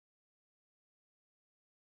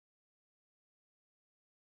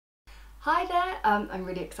Hi there, I'm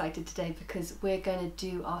really excited today because we're going to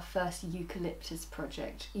do our first eucalyptus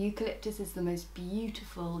project. Eucalyptus is the most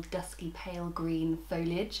beautiful dusky pale green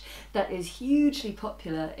foliage that is hugely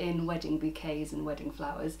popular in wedding bouquets and wedding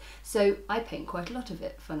flowers, so I paint quite a lot of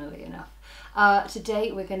it, funnily enough.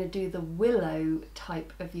 Today we're going to do the willow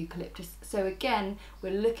type of eucalyptus, so again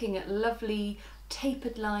we're looking at lovely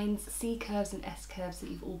tapered lines, C curves and S curves that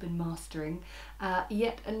you've all been mastering.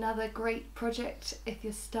 Yet another great project if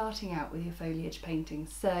you're starting out with your foliage painting.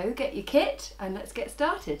 So get your kit and let's get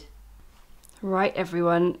started. Right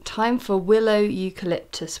everyone, time for Willow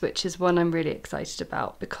Eucalyptus, which is one I'm really excited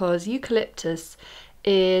about because eucalyptus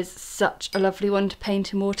is such a lovely one to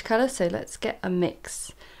paint in watercolour. So let's get a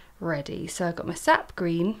mix ready. So I've got my sap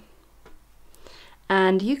green,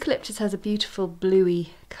 and eucalyptus has a beautiful bluey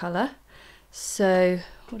colour. So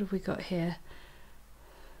what have we got here?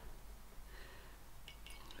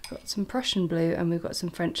 We've got some Prussian blue and we've got some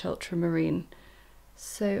French ultramarine.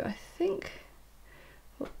 So I think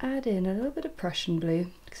we'll add in a little bit of Prussian blue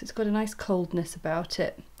because it's got a nice coldness about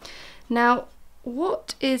it. Now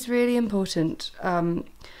what is really important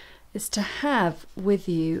is to have with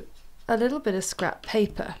you a little bit of scrap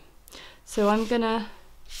paper. So I'm gonna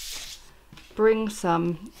bring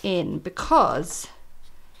some in because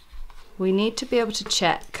we need to be able to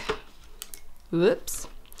check, need to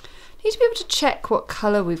be able to check what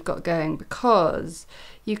colour we've got going because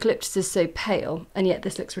eucalyptus is so pale and yet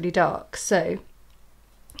this looks really dark. So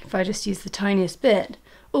if I just use the tiniest bit,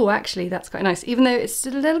 oh actually that's quite nice, even though it's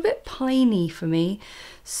still a little bit piney for me.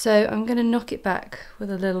 So I'm going to knock it back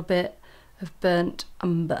with a little bit of burnt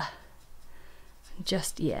umber.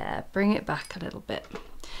 Just, yeah, bring it back a little bit.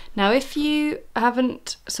 Now if you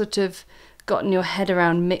haven't sort of gotten your head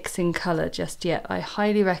around mixing colour just yet, I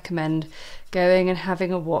highly recommend going and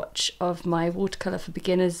having a watch of my watercolour for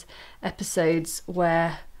beginners episodes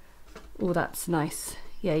where, oh that's nice,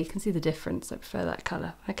 yeah you can see the difference, I prefer that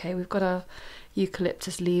colour. Okay, we've got our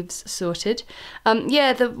eucalyptus leaves sorted.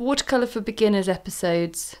 Yeah, the watercolour for beginners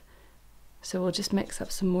episodes, so we'll just mix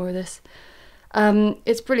up some more of this.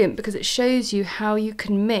 It's brilliant because it shows you how you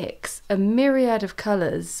can mix a myriad of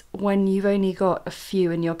colours when you've only got a few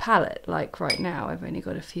in your palette. Like right now, I've only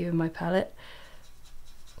got a few in my palette.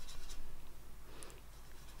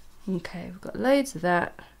 Okay, we've got loads of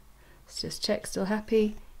that. Let's just check, still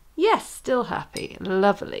happy? Yes, still happy,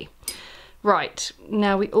 lovely. Right,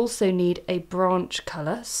 now we also need a branch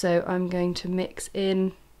colour, so I'm going to mix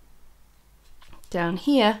in down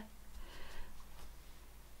here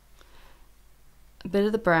a bit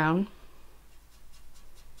of the brown.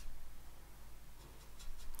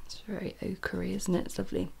 It's very ochre-y, isn't it? It's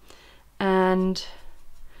lovely. And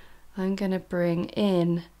I'm going to bring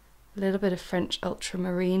in a little bit of French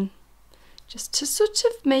ultramarine just to sort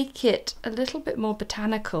of make it a little bit more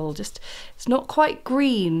botanical. Just, it's not quite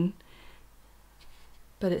green,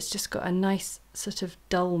 but it's just got a nice sort of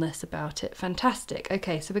dullness about it. Fantastic.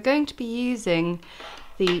 Okay, so we're going to be using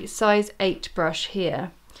the size 8 brush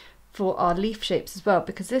here for our leaf shapes as well,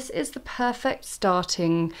 because this is the perfect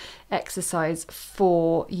starting exercise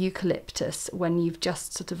for eucalyptus when you've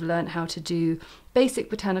just sort of learned how to do basic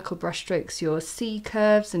botanical brush strokes, your C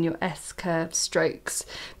curves and your S curve strokes,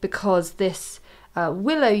 because this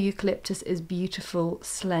willow eucalyptus is beautiful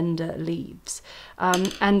slender leaves.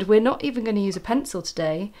 And we're not even going to use a pencil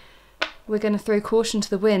today. We're going to throw caution to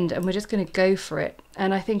the wind and we're just going to go for it.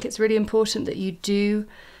 And I think it's really important that you do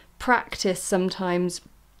practice sometimes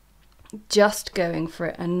just going for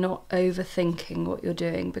it and not overthinking what you're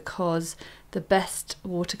doing, because the best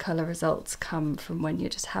watercolour results come from when you're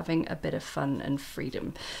just having a bit of fun and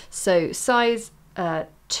freedom. So size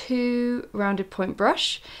 2 rounded point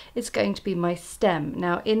brush is going to be my stem.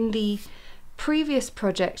 Now in the previous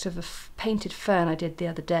project of a painted fern I did the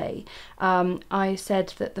other day, I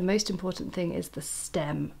said that the most important thing is the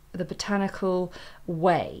stem. The botanical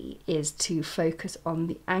way is to focus on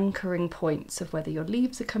the anchoring points of whether your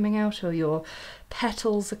leaves are coming out or your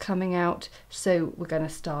petals are coming out. So we're going to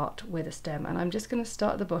start with a stem, and I'm just going to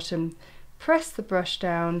start at the bottom, press the brush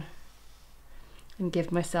down and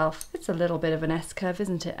give myself, it's a little bit of an S curve,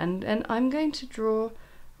 isn't it? And I'm going to draw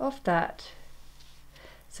off that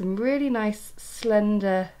some really nice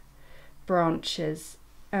slender branches,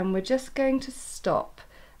 and we're just going to stop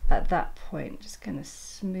at that point. Just going to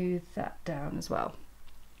smooth that down as well.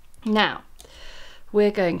 Now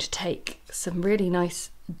we're going to take some really nice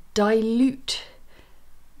dilute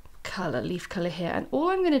colour, leaf colour here, and all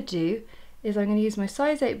I'm going to do is I'm going to use my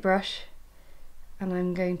size 8 brush and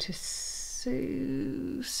I'm going to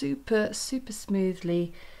super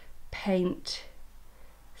smoothly paint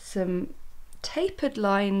some tapered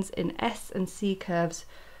lines in S and C curves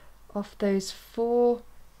off those 4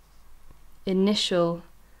 initial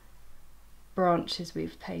branches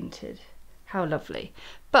we've painted. How lovely.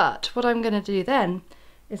 But what I'm going to do then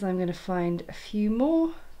is I'm going to find a few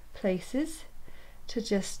more places to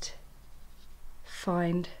just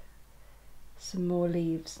find some more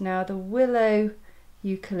leaves. Now the Willow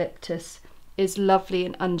Eucalyptus is lovely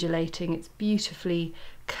and undulating. It's beautifully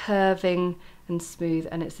curving and smooth,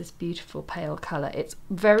 and it's this beautiful pale colour. It's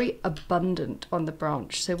very abundant on the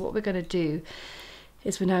branch. So what we're going to do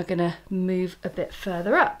is we're now going to move a bit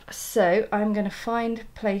further up. So I'm going to find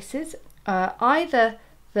places either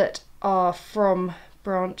that are from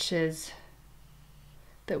branches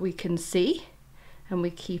that we can see and we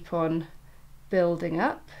keep on building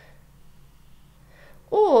up,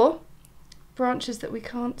 or branches that we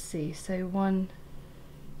can't see. So one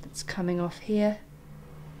that's coming off here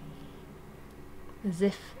as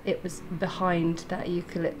if it was behind that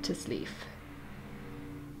eucalyptus leaf.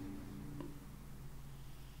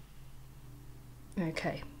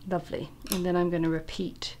 Okay, lovely. And then I'm going to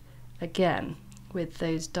repeat again with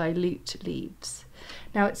those dilute leaves.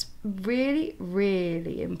 Now it's really,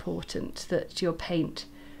 really important that your paint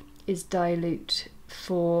is dilute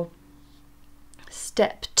for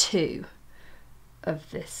step 2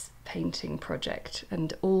 of this painting project,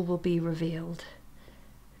 and all will be revealed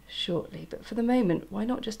shortly. But for the moment, why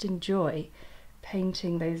not just enjoy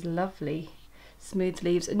painting those lovely smooth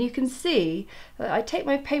leaves? And you can see that I take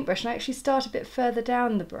my paintbrush and I actually start a bit further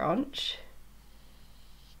down the branch,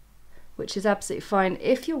 which is absolutely fine.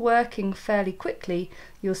 If you're working fairly quickly,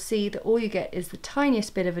 you'll see that all you get is the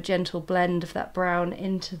tiniest bit of a gentle blend of that brown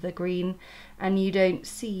into the green, and you don't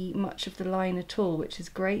see much of the line at all, which is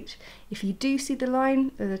great. If you do see the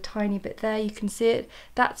line, there's a tiny bit there, you can see it,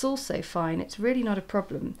 that's also fine. It's really not a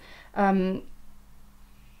problem,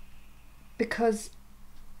 because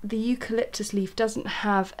the eucalyptus leaf doesn't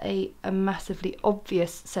have a massively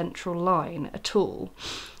obvious central line at all.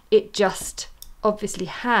 It just obviously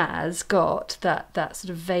has got that sort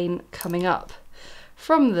of vein coming up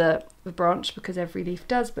from the branch, because every leaf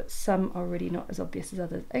does, but some are really not as obvious as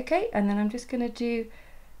others. Okay, and then I'm just going to do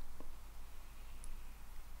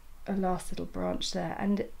a last little branch there,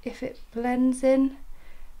 and if it blends in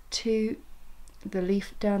to the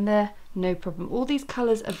leaf down there, no problem. All these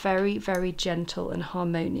colours are very, very gentle and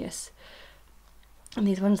harmonious, and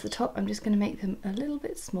these ones at the top, I'm just going to make them a little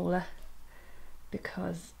bit smaller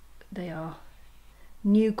because they are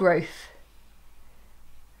new growth.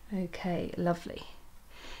 Okay, lovely.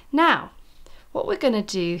 Now what we're going to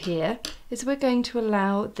do here is we're going to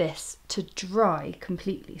allow this to dry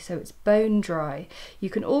completely, so it's bone dry. You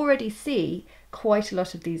can already see quite a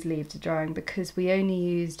lot of these leaves are drying because we only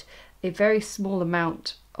used a very small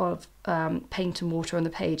amount of paint and water on the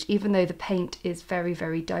page. Even though the paint is very,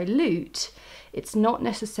 very dilute, it's not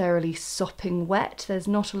necessarily sopping wet. There's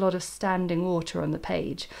not a lot of standing water on the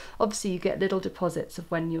page. Obviously you get little deposits of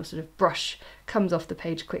when your sort of brush comes off the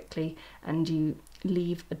page quickly and you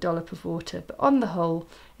leave a dollop of water, but on the whole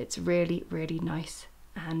it's really, really nice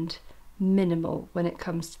and minimal when it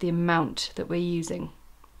comes to the amount that we're using.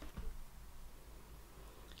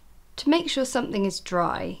 To make sure something is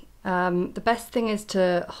dry, the best thing is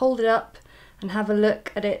to hold it up and have a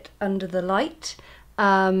look at it under the light,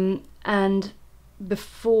 and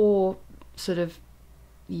before sort of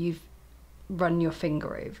you've run your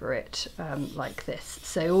finger over it like this.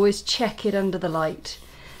 So always check it under the light,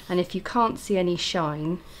 and if you can't see any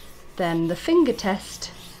shine, then the finger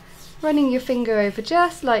test, running your finger over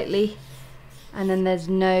just lightly, and then there's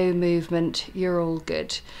no movement, you're all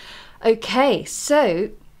good. Okay,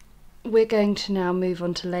 so we're going to now move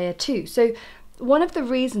on to layer 2. So one of the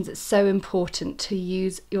reasons it's so important to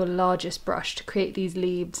use your largest brush to create these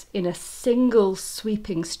leaves in a single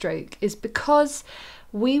sweeping stroke is because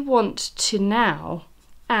we want to now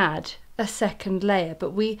add a second layer.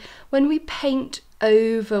 But when we paint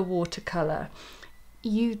over watercolour,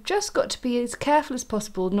 you've just got to be as careful as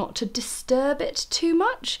possible not to disturb it too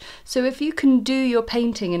much. So if you can do your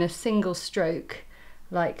painting in a single stroke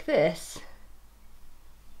like this,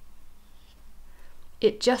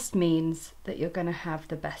 it just means that you're going to have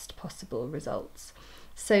the best possible results.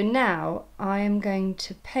 So now I am going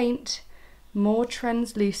to paint more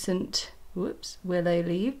translucent willow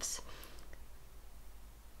leaves.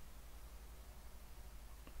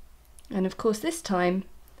 And of course this time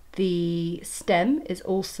the stem is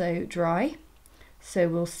also dry, so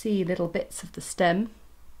we'll see little bits of the stem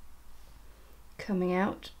coming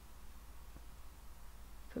out.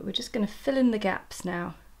 But we're just going to fill in the gaps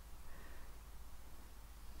now,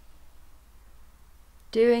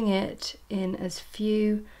 doing it in as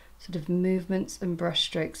few sort of movements and brush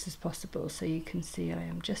strokes as possible. So you can see I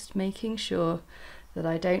am just making sure that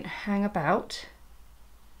I don't hang about,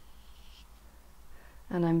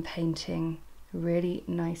 and I'm painting really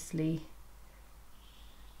nicely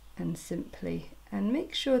and simply. And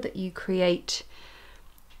make sure that you create,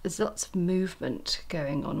 there's lots of movement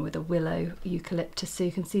going on with a willow eucalyptus. So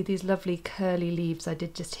you can see these lovely curly leaves I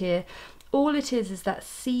did just here. All it is that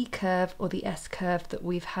C curve or the S curve that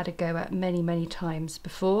we've had a go at many times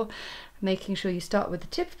before. Making sure you start with the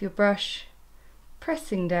tip of your brush,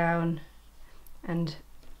 pressing down and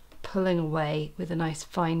pulling away with a nice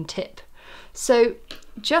fine tip. So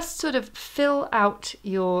just sort of fill out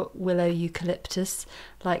your willow eucalyptus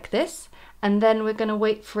like this, and then we're going to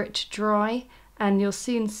wait for it to dry, and you'll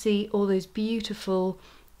soon see all those beautiful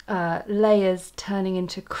layers turning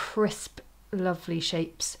into crisp, lovely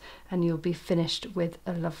shapes, and you'll be finished with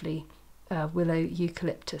a lovely willow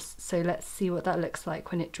eucalyptus. So let's see what that looks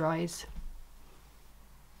like when it dries.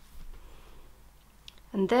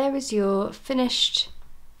 And there is your finished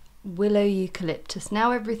willow eucalyptus.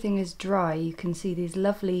 Now everything is dry, you can see these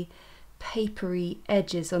lovely papery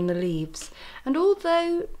edges on the leaves. And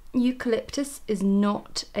although eucalyptus is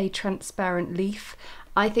not a transparent leaf,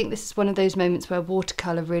 I think this is one of those moments where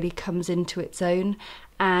watercolour really comes into its own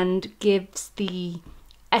and gives the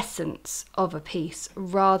essence of a piece,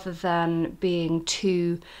 rather than being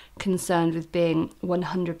too concerned with being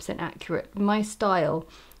 100% accurate. My style,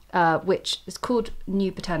 which is called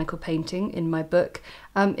New Botanical Painting in my book,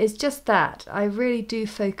 is just that. I really do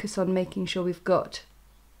focus on making sure we've got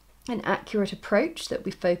an accurate approach, that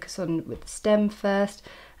we focus on with the stem first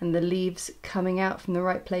and the leaves coming out from the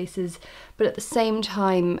right places, but at the same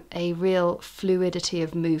time a real fluidity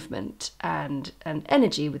of movement and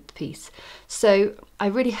energy with the piece. So I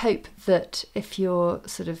really hope that if you're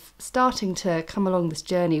sort of starting to come along this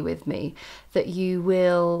journey with me, that you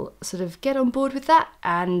will sort of get on board with that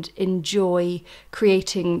and enjoy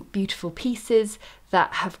creating beautiful pieces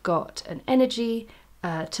that have got an energy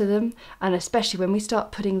to them. And especially when we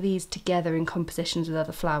start putting these together in compositions with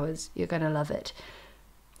other flowers, you're going to love it.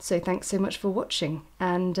 So thanks so much for watching,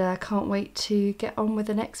 and can't wait to get on with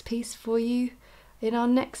the next piece for you in our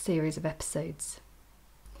next series of episodes.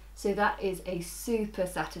 So that is a super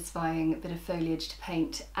satisfying bit of foliage to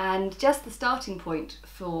paint, and just the starting point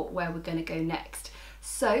for where we're going to go next.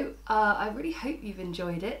 So I really hope you've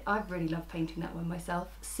enjoyed it. I've really loved painting that one myself.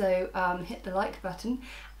 So hit the like button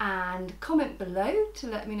and comment below to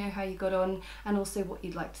let me know how you got on, and also what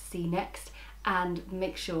you'd like to see next. And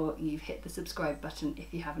make sure you've hit the subscribe button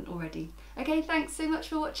if you haven't already. Okay, thanks so much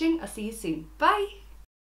for watching. I'll see you soon. Bye!